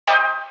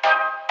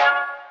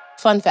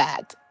Fun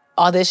fact,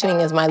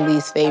 auditioning is my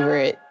least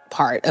favorite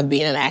part of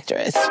being an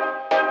actress.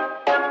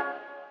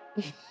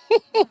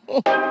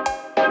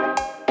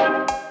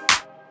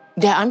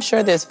 Yeah, I'm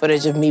sure there's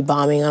footage of me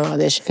bombing on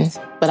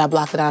auditions, but I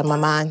blocked it out of my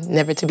mind,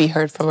 never to be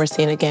heard from or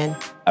seen again.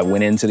 I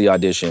went into the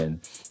audition,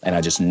 and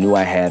I just knew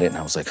I had it, and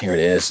I was like, here it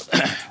is.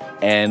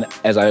 And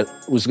as I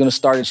was gonna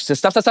start it, she said,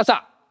 stop, stop, stop,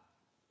 stop.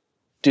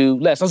 Do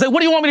less. I was like, what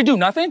do you want me to do,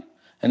 nothing?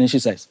 And then she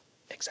says,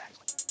 exactly.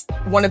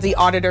 One of the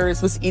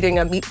auditors was eating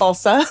a meatball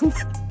sub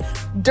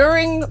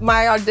during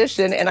my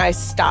audition, and I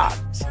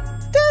stopped.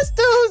 This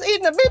dude's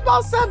eating a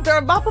meatball sub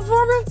during my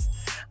performance?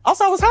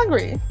 Also, I was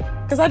hungry,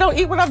 because I don't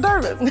eat when I'm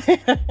nervous.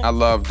 I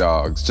love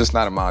dogs, just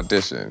not in my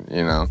audition,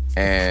 you know?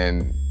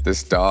 And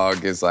this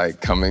dog is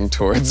like coming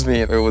towards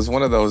me. It was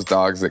one of those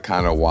dogs that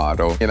kind of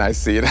waddle, and I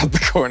see it out the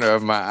corner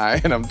of my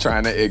eye, and I'm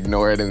trying to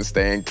ignore it and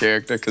stay in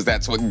character, because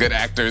that's what good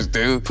actors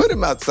do. Put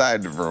him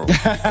outside the room.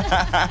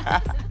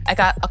 I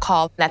got a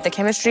call that the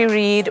chemistry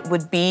read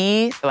would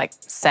be like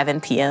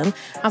 7 p.m.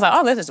 I was like,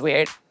 oh, this is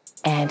weird.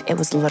 And it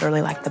was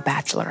literally like The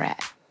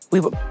Bachelorette. We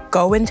would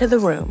go into the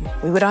room,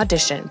 we would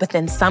audition, but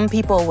then some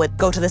people would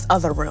go to this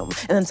other room,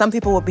 and then some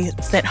people would be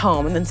sent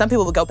home, and then some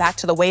people would go back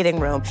to the waiting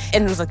room,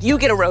 and it was like, you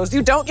get a rose,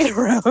 you don't get a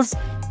rose.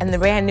 And the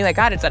way I knew I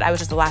got it is that I was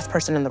just the last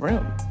person in the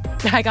room.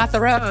 I got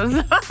the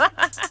rose.